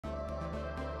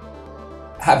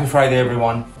Happy Friday,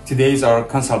 everyone. Today is our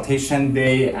consultation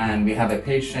day and we have a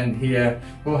patient here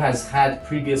who has had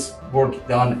previous work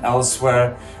done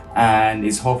elsewhere and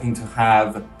is hoping to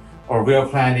have, or we're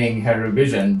planning her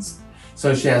revisions.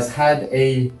 So she has had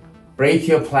a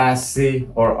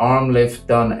brachioplasty or arm lift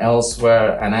done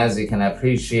elsewhere, and as you can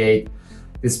appreciate,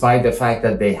 despite the fact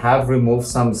that they have removed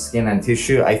some skin and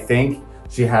tissue, I think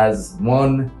she has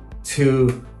 1,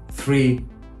 2,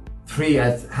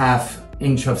 3.5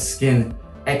 inch of skin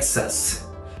excess.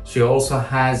 She also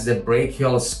has the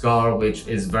brachial scar, which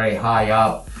is very high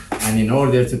up, and in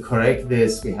order to correct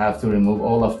this we have to remove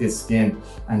all of this skin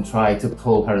and try to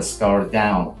pull her scar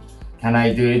down. Can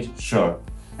I do it? Sure.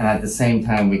 And at the same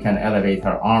time we can elevate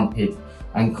her armpit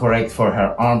and correct for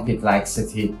her armpit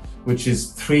laxity, which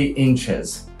is 3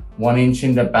 inches, 1 inch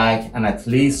in the back and at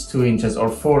least 2 inches or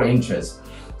 4 inches.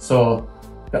 So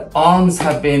the arms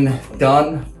have been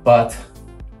done, but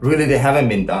really they haven't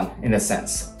been done in a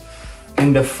sense.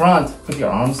 In the front, put your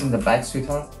arms in the back,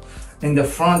 sweetheart. In the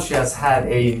front, she has had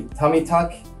a tummy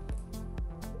tuck.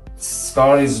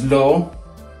 Scar is low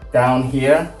down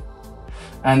here.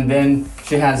 And then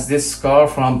she has this scar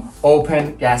from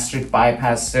open gastric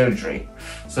bypass surgery.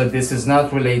 So this is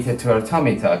not related to her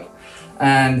tummy tuck.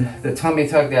 And the tummy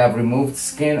tuck, they have removed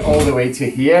skin all the way to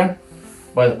here,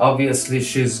 but obviously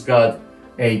she's got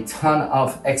a ton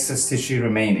of excess tissue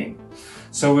remaining.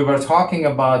 So we were talking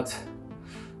about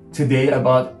today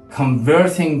about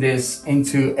converting this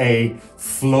into a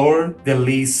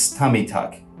Fleur-de-lis tummy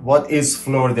tuck. What is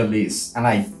Fleur-de-lis? And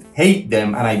I hate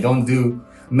them and I don't do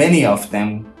many of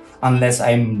them unless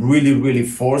I'm really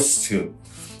forced to.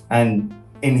 And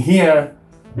in here,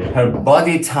 her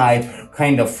body type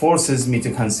kind of forces me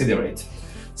to consider it.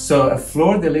 So a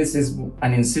Fleur-de-lis is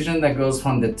an incision that goes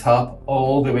from the top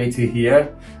all the way to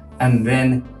here, and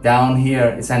then down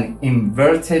here it's an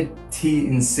inverted T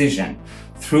incision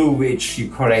through which you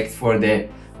correct for the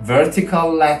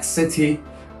vertical laxity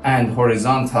and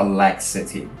horizontal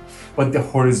laxity. But the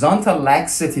horizontal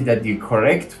laxity that you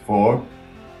correct for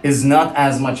is not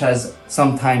as much as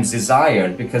sometimes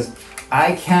desired, because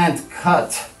I can't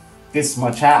cut this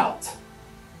much out,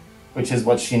 which is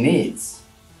what she needs.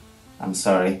 I'm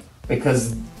sorry,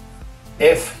 because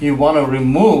if you want to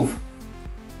remove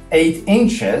 8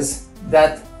 inches,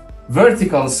 that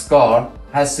vertical scar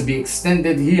has to be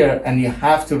extended here and you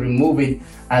have to remove it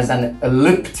as an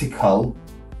elliptical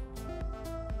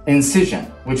incision,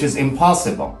 which is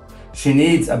impossible. She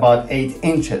needs about 8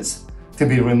 inches to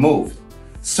be removed.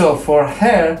 So for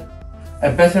her,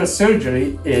 a better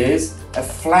surgery is a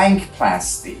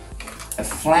Flankplasty. A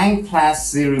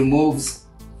Flankplasty removes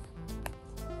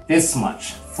this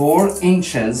much, 4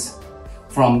 inches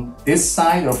from this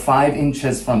side or 5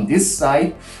 inches from this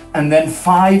side, and then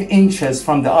 5 inches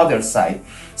from the other side.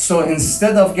 So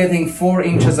instead of getting 4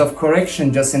 inches of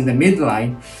correction just in the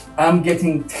midline, I'm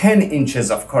getting 10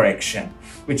 inches of correction,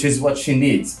 which is what she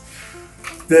needs.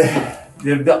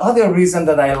 The other reason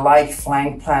that I like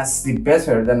Flankplasty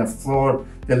better than a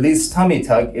Fleur-de-lis tummy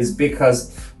tuck is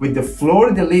because with the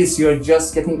Fleur-de-lis, you're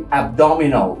just getting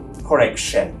abdominal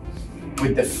correction.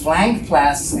 With the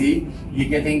Flankplasty, you're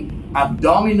getting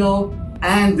abdominal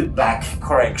and back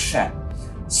correction.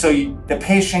 So the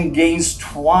patient gains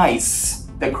twice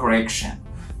the correction.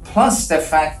 Plus the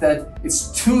fact that it's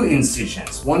 2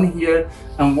 incisions, 1 here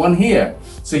and 1 here.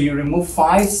 So you remove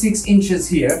 5-6 inches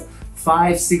here,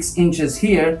 5-6 inches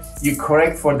here, you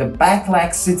correct for the back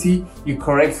laxity, you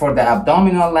correct for the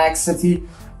abdominal laxity,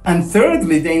 and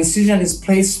thirdly, the incision is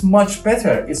placed much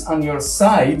better. It's on your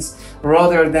sides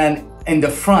rather than in the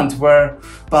front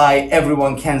whereby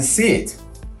everyone can see it.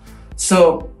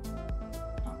 So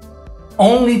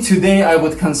only today I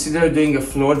would consider doing a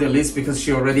Fleur-de-lis because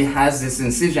she already has this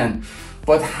incision.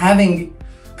 But having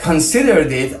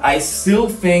considered it, I still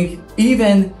think,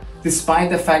 even despite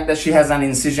the fact that she has an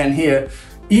incision here,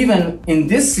 even in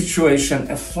this situation,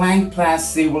 a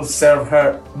Flankplasty will serve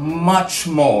her much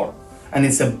more. And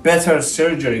it's a better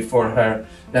surgery for her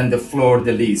than the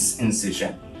Fleur-de-lis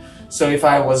incision. So if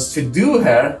I was to do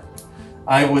her,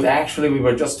 I would actually, we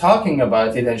were just talking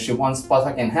about it and she wants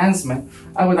buttock enhancement,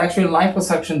 I would actually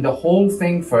liposuction the whole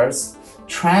thing first,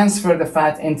 transfer the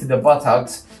fat into the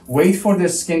buttocks, wait for the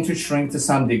skin to shrink to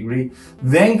some degree,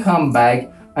 then come back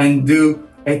and do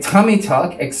a tummy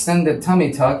tuck, extended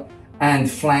tummy tuck, and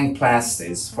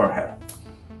Flankplasties for her.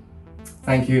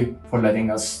 Thank you for letting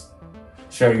us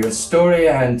share your story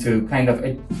and to kind of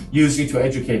use you to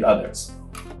educate others.